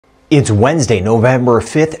It's Wednesday, November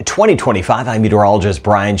 5th, 2025. I'm meteorologist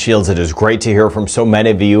Brian Shields. It is great to hear from so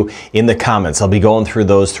many of you in the comments. I'll be going through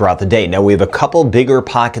those throughout the day. Now, we have a couple bigger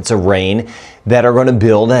pockets of rain that are going to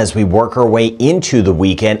build as we work our way into the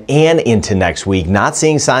weekend and into next week. Not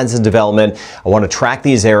seeing signs of development. I want to track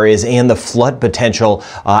these areas and the flood potential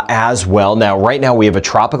as well. Now, right now we have a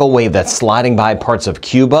tropical wave that's sliding by parts of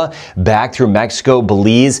Cuba, back through Mexico,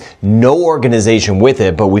 Belize. No organization with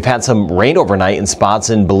it, but we've had some rain overnight in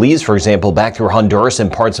spots in Belize, for example, back through Honduras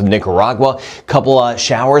and parts of Nicaragua. Couple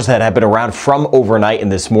showers that have been around from overnight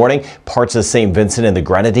and this morning. Parts of St. Vincent and the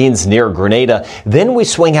Grenadines near Grenada. Then we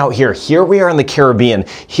swing out here. Here we are in the Caribbean.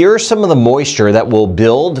 Here's some of the moisture that will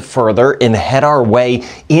build further and head our way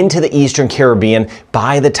into the Eastern Caribbean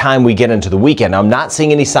by the time we get into the weekend. I'm not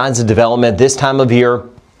seeing any signs of development this time of year.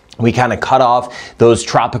 We kind of cut off those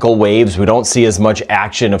tropical waves. We don't see as much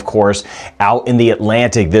action, of course, out in the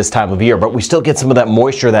Atlantic this time of year, but we still get some of that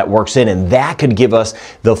moisture that works in, and that could give us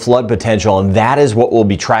the flood potential, and that is what we'll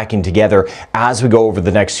be tracking together as we go over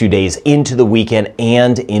the next few days into the weekend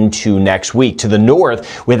and into next week. To the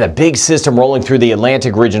north, we have a big system rolling through the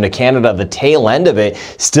Atlantic region of Canada, the tail end of it,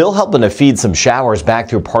 still helping to feed some showers back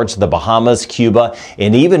through parts of the Bahamas, Cuba,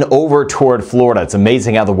 and even over toward Florida. It's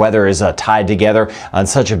amazing how the weather is tied together on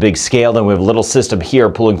such a big scale. Then we have a little system here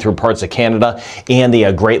pulling through parts of Canada and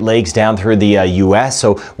the Great Lakes down through the U.S.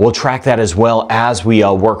 So we'll track that as well as we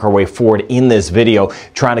work our way forward in this video,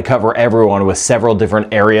 trying to cover everyone with several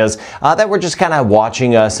different areas that we're just kind of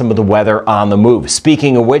watching some of the weather on the move.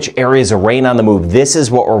 Speaking of which, areas of rain on the move, this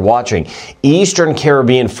is what we're watching. Eastern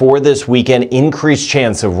Caribbean for this weekend, increased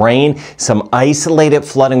chance of rain. Some isolated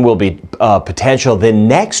flooding will be potential. Then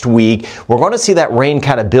next week, we're going to see that rain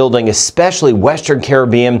kind of building, especially Western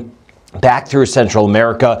Caribbean, back through Central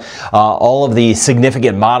America. All of the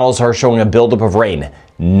significant models are showing a buildup of rain,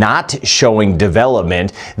 not showing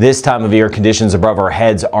development. This time of year, conditions above our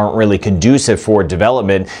heads aren't really conducive for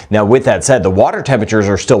development. Now, with that said, the water temperatures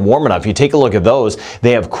are still warm enough. You take a look at those.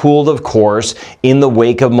 They have cooled, of course, in the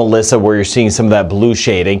wake of Melissa, where you're seeing some of that blue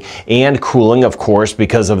shading, and cooling, of course,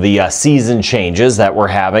 because of the season changes that we're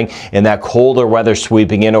having and that colder weather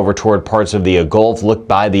sweeping in over toward parts of the Gulf. Look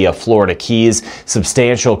by the Florida Keys,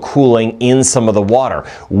 substantial cooling in some of the water.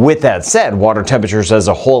 With that said, water temperatures as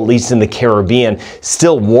a whole, at least in the Caribbean,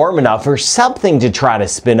 still warm enough for something to try to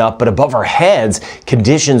spin up, but above our heads,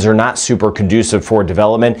 conditions are not super conducive for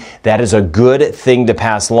development. That is a good thing to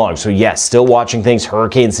pass along. So yes, still watching things.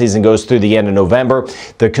 Hurricane season goes through the end of November.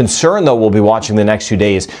 The concern, though, we'll be watching the next few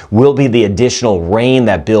days will be the additional rain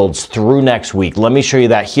that builds through next week. Let me show you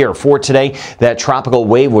that here. For today, that tropical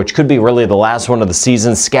wave, which could be really the last one of the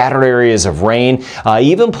season, scattered areas of rain,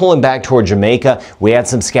 even pulling back toward Jamaica. We had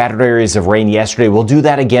some scattered areas of rain yesterday. We'll do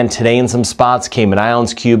that again today in some spots. Cayman Islands,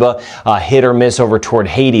 Cuba, hit or miss over toward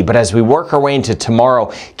Haiti. But as we work our way into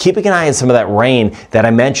tomorrow, keeping an eye on some of that rain that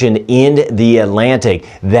I mentioned in the Atlantic,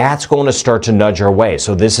 that's going to start to nudge our way.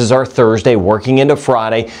 So this is our Thursday, working into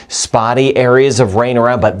Friday, spotty areas of rain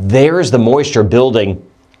around, but there's the moisture building.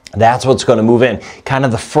 That's what's going to move in. Kind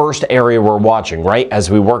of the first area we're watching, right?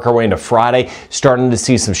 As we work our way into Friday, starting to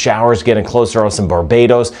see some showers getting closer on some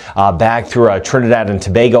Barbados, back through Trinidad and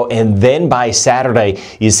Tobago. And then by Saturday,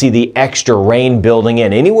 you see the extra rain building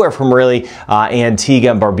in anywhere from really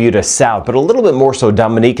Antigua and Barbuda south, but a little bit more so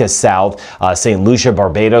Dominica south, St. Lucia,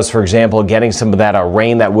 Barbados, for example, getting some of that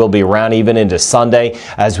rain that will be around even into Sunday.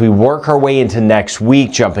 As we work our way into next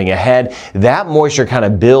week, jumping ahead, that moisture kind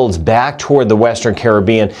of builds back toward the Western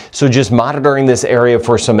Caribbean. So just monitoring this area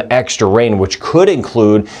for some extra rain, which could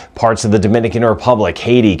include parts of the Dominican Republic,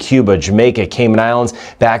 Haiti, Cuba, Jamaica, Cayman Islands,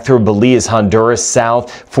 back through Belize, Honduras,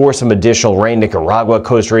 south for some additional rain, Nicaragua,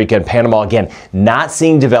 Costa Rica, and Panama. Again, not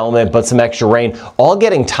seeing development, but some extra rain, all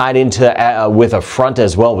getting tied into with a front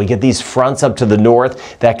as well. We get these fronts up to the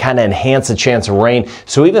north that kind of enhance the chance of rain.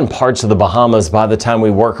 So even parts of the Bahamas, by the time we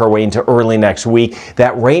work our way into early next week,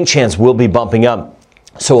 that rain chance will be bumping up.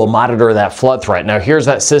 So we'll monitor that flood threat. Now here's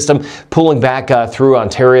that system pulling back through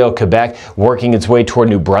Ontario, Quebec, working its way toward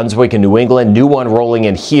New Brunswick and New England. New one rolling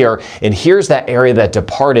in here. And here's that area that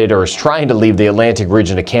departed or is trying to leave the Atlantic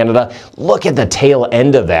region of Canada. Look at the tail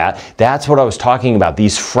end of that. That's what I was talking about.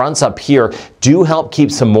 These fronts up here do help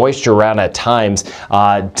keep some moisture around at times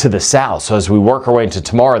to the south. So as we work our way into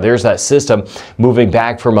tomorrow, there's that system moving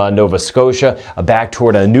back from Nova Scotia back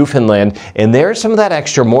toward Newfoundland. And there's some of that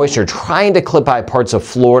extra moisture trying to clip by parts of of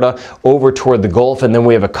Florida over toward the Gulf, and then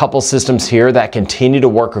we have a couple systems here that continue to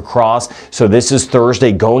work across. So this is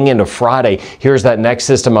Thursday going into Friday. Here's that next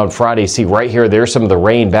system on Friday. See right here, there's some of the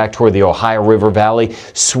rain back toward the Ohio River Valley,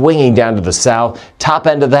 swinging down to the south. Top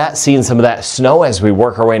end of that, seeing some of that snow as we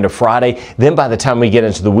work our way into Friday. Then by the time we get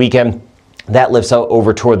into the weekend, that lifts out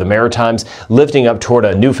over toward the Maritimes, lifting up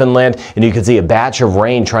toward Newfoundland, and you can see a batch of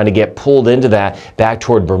rain trying to get pulled into that back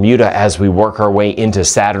toward Bermuda as we work our way into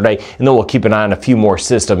Saturday. And then we'll keep an eye on a few more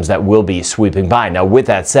systems that will be sweeping by. Now, with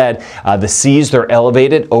that said, the seas, they're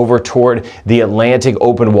elevated over toward the Atlantic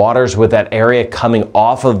open waters with that area coming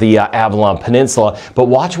off of the Avalon Peninsula. But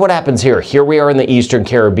watch what happens here. Here we are in the Eastern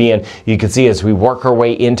Caribbean. You can see as we work our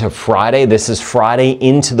way into Friday, this is Friday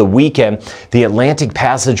into the weekend, the Atlantic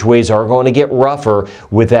passageways are going to get rougher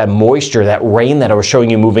with that moisture, that rain that I was showing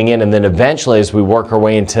you moving in, and then eventually as we work our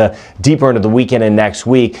way into deeper into the weekend and next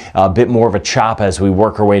week, a bit more of a chop as we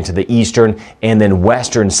work our way into the eastern and then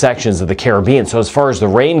western sections of the Caribbean. So as far as the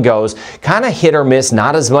rain goes, kind of hit or miss,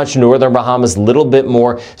 not as much northern Bahamas, a little bit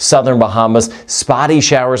more southern Bahamas, spotty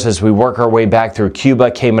showers as we work our way back through Cuba,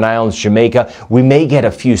 Cayman Islands, Jamaica. We may get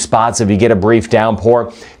a few spots if you get a brief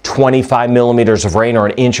downpour, 25 millimeters of rain or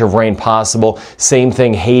an inch of rain possible. Same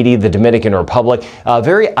thing, Haiti, the Dominican Republic.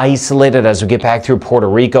 Very isolated as we get back through Puerto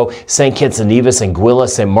Rico, St. Kitts and Nevis, Anguilla,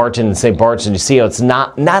 St. Martin, and St. Bart's. And you see how it's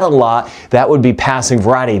not a lot. That would be passing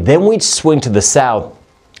Friday. Then we swing to the south.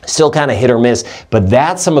 Still kind of hit or miss, but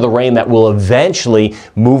that's some of the rain that will eventually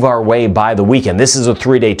move our way by the weekend. This is a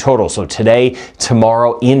 3-day total, so today,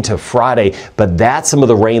 tomorrow, into Friday, but that's some of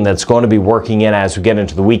the rain that's going to be working in as we get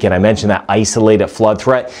into the weekend. I mentioned that isolated flood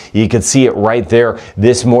threat. You can see it right there.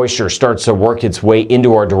 This moisture starts to work its way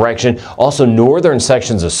into our direction. Also, northern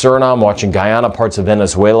sections of Suriname, watching Guyana, parts of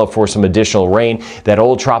Venezuela for some additional rain. That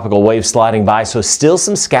old tropical wave sliding by, so still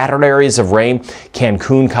some scattered areas of rain.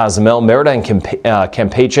 Cancun, Cozumel, Merida, and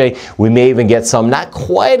Campeche. We may even get some, not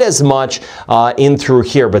quite as much in through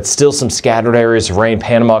here, but still some scattered areas of rain.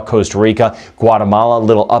 Panama, Costa Rica, Guatemala, a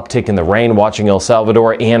little uptick in the rain, watching El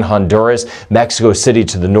Salvador and Honduras. Mexico City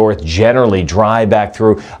to the north, generally dry back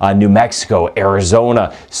through New Mexico,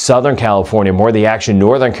 Arizona, Southern California, more of the action,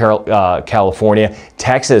 Northern California,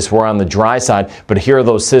 Texas, we're on the dry side, but here are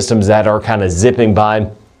those systems that are kind of zipping by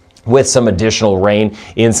with some additional rain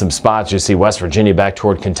in some spots. You see West Virginia back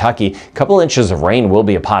toward Kentucky. A couple inches of rain will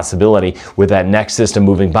be a possibility with that next system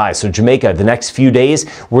moving by. So Jamaica, the next few days,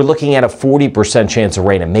 we're looking at a 40% chance of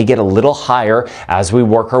rain. It may get a little higher as we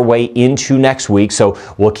work our way into next week. So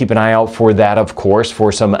we'll keep an eye out for that, of course,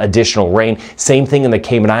 for some additional rain. Same thing in the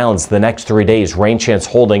Cayman Islands. The next 3 days, rain chance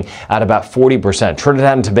holding at about 40%.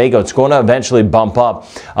 Trinidad and Tobago, it's going to eventually bump up,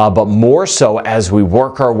 but more so as we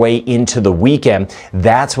work our way into the weekend.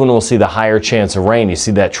 That's when we'll see the higher chance of rain. You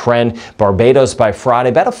see that trend. Barbados by Friday,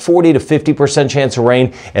 about a 40 to 50% chance of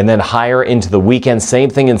rain, and then higher into the weekend. Same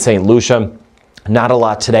thing in St. Lucia. Not a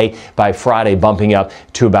lot today. By Friday, bumping up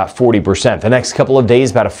to about 40%. The next couple of days,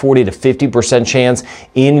 about a 40 to 50% chance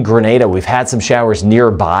in Grenada. We've had some showers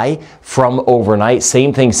nearby from overnight.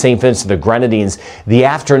 Same thing, St. Vincent the Grenadines. The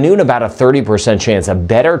afternoon, about a 30% chance. A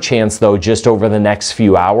better chance, though, just over the next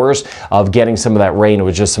few hours of getting some of that rain.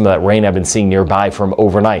 With just some of that rain I've been seeing nearby from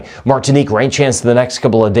overnight. Martinique, rain chance the next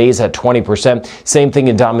couple of days at 20%. Same thing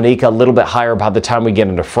in Dominica, a little bit higher by the time we get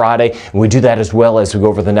into Friday. And we do that as well as we go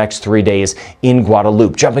over the next 3 days in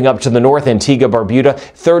Guadeloupe. Jumping up to the north, Antigua, Barbuda,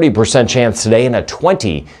 30% chance today and a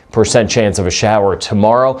 20% chance of a shower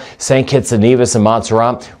tomorrow. St. Kitts and Nevis and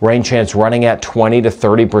Montserrat, rain chance running at 20 to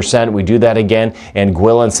 30%. We do that again.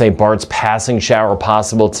 Anguilla and St. Bart's, passing shower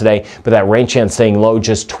possible today, but that rain chance staying low,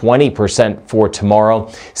 just 20% for tomorrow.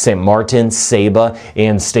 St. Martin, Saba,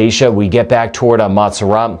 and Statia. We get back toward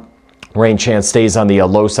Montserrat. Rain chance stays on the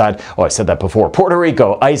low side. Oh, I said that before. Puerto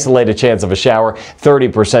Rico, isolated chance of a shower,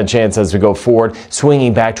 30% chance as we go forward.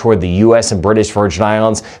 Swinging back toward the U.S. and British Virgin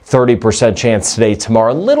Islands, 30% chance today,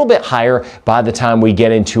 tomorrow. A little bit higher by the time we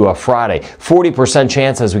get into a Friday. 40%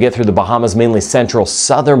 chance as we get through the Bahamas, mainly central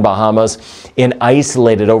southern Bahamas, and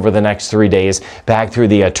isolated over the next 3 days back through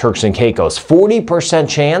the Turks and Caicos. 40%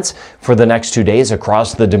 chance for the next 2 days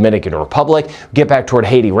across the Dominican Republic. Get back toward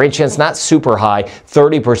Haiti. Rain chance not super high,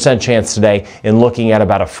 30% chance today, and looking at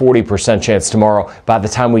about a 40% chance tomorrow. By the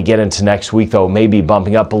time we get into next week, though, maybe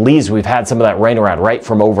bumping up. Belize, we've had some of that rain around right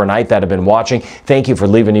from overnight that have been watching. Thank you for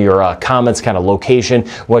leaving your comments, kind of location,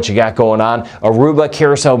 what you got going on. Aruba,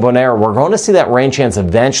 Curacao, Bonaire, we're going to see that rain chance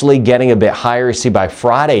eventually getting a bit higher. You see by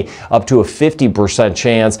Friday up to a 50%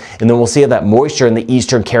 chance, and then we'll see how that moisture in the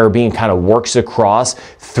Eastern Caribbean kind of works across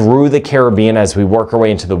through the Caribbean as we work our way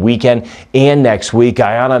into the weekend and next week.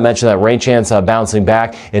 Guyana, I mentioned that rain chance bouncing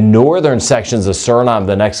back, and northern sections of Suriname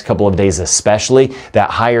the next couple of days, especially that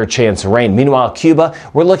higher chance of rain. Meanwhile, Cuba,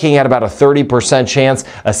 we're looking at about a 30% chance,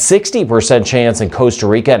 a 60% chance in Costa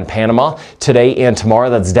Rica and Panama today and tomorrow.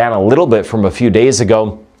 That's down a little bit from a few days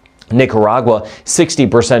ago. Nicaragua,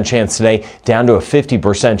 60% chance today, down to a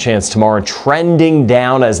 50% chance tomorrow, trending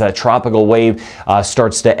down as that tropical wave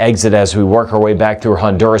starts to exit as we work our way back through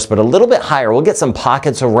Honduras, but a little bit higher. We'll get some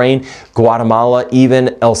pockets of rain, Guatemala,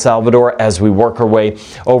 even El Salvador, as we work our way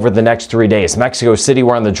over the next 3 days. Mexico City,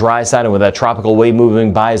 we're on the dry side, and with that tropical wave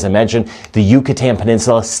moving by, as I mentioned, the Yucatan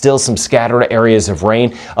Peninsula, still some scattered areas of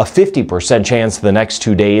rain, a 50% chance the next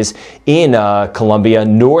 2 days in Colombia,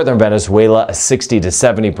 northern Venezuela, a 60 to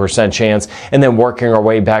 70% chance, and then working our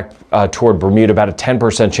way back toward Bermuda, about a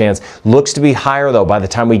 10% chance. Looks to be higher, though, by the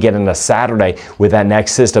time we get into Saturday with that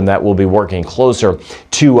next system that will be working closer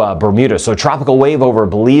to Bermuda. So tropical wave over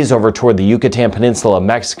Belize, over toward the Yucatan Peninsula of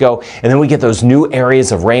Mexico, and then we get those new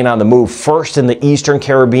areas of rain on the move. First in the Eastern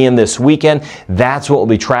Caribbean this weekend. That's what we'll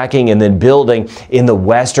be tracking, and then building in the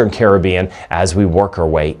Western Caribbean as we work our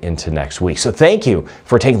way into next week. So thank you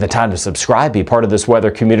for taking the time to subscribe, be part of this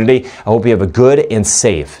weather community. I hope you have a good and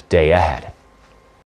safe day ahead.